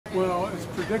Well, it's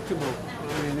predictable.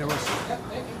 I mean,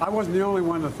 I wasn't the only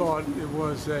one that thought it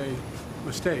was a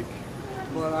mistake.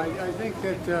 But I think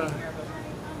that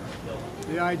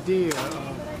the idea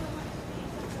of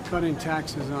cutting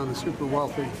taxes on the super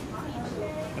wealthy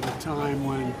at a time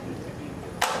when,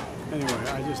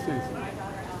 anyway, I just think,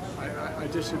 I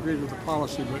disagreed with the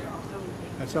policy, but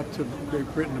that's up to Great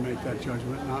Britain to make that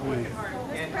judgment, not me.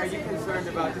 And are you concerned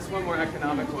about, just one more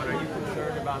economic one, are you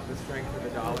concerned about the strength of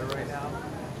the dollar right now?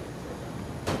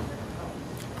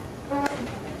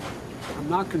 I'm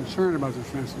not concerned about the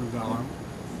strength of the dollar.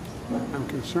 I'm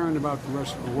concerned about the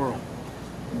rest of the world.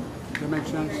 Does that make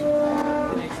sense?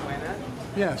 Can you explain that?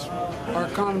 Yes. Our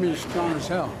economy is strong as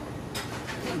hell.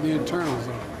 The internals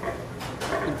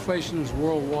are. Inflation is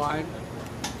worldwide.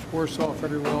 It's worse off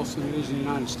everywhere else than it is in the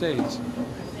United States.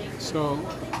 So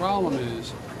the problem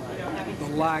is the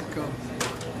lack of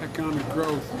economic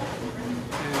growth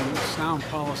and sound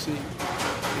policy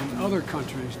in other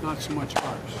countries, not so much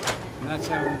ours. And that's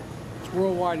how it's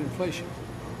worldwide inflation.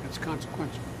 It's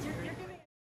consequential.